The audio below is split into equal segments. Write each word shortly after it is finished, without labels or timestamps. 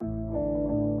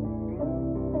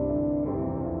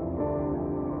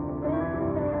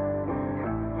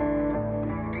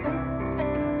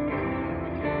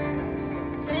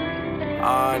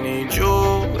need you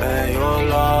and your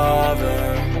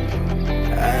loving,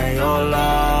 and your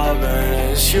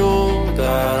loving. It's you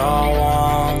that I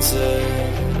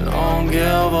wanted. Don't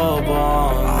give up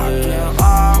on me.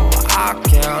 I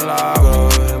can't lie,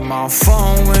 girl. In my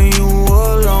phone when you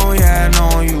alone, yeah, I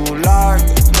know you like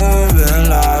living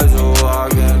lies. Oh, I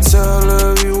can tell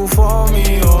if you for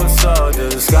me or so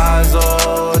disguise.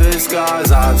 Oh,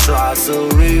 disguise. I try to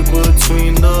read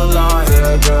between the lines.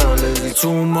 Yeah, girl, is it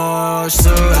too much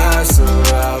to ask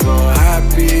forever?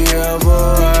 Happy ever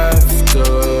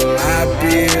after.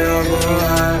 Happy ever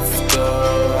after.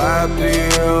 Happy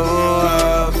ever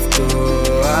after.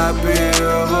 Happy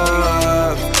ever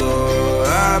after.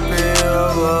 Happy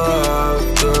ever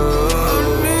after. I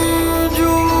need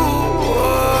you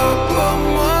up by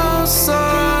my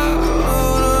side.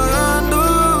 At the end of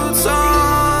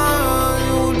time,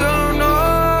 you don't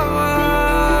know.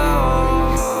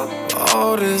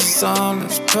 All this time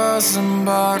is passing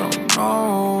by, don't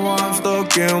know. I'm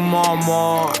stuck in my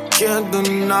mind, I can't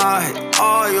deny it.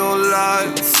 All your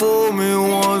life, fool me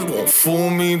once, won't fool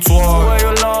me twice. Where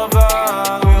your love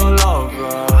at? Where your love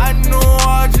at? I know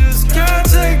I just can't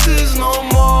take this no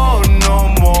more, no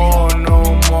more, no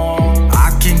more. I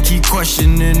can keep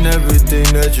questioning everything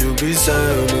that you be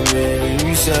saying to me,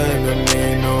 you saying to me,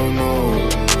 no, no.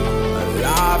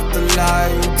 Lie after lie,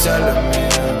 you telling me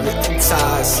I'm getting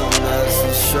tiresome, that's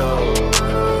for sure.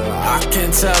 I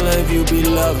can't tell if you be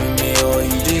loving me or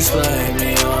you just playing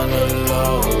me on the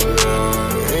low.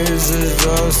 This is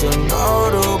just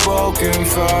another broken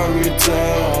fairy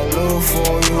tale. I look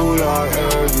for you like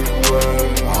everywhere.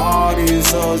 All these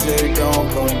hoes, they don't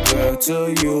compare to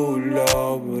you,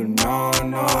 love. But no,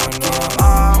 no, no.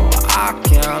 I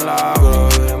can't lie, girl.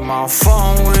 In my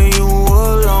phone when you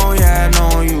alone, yeah, I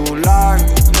know you like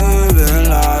living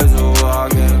lies. Oh, I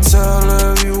can tell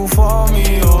if you for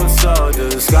me or so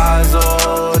disguise.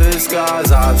 Oh,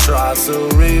 disguise. I try to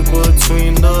read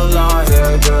between the lines.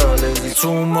 Yeah, girl, is it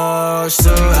too much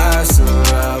to ask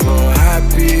forever?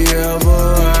 Happy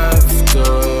ever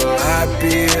after.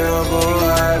 Happy ever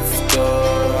after.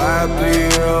 Happy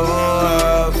ever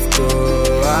after.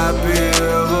 Happy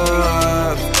ever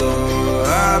after.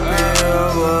 Happy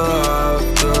ever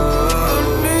after. I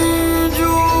need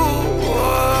you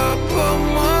up by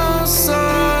my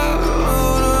side.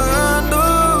 At the end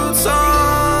of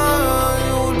time,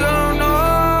 you don't know.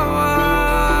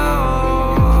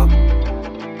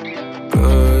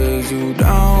 Cause you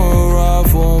down to ride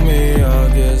for me, I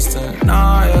guess tonight.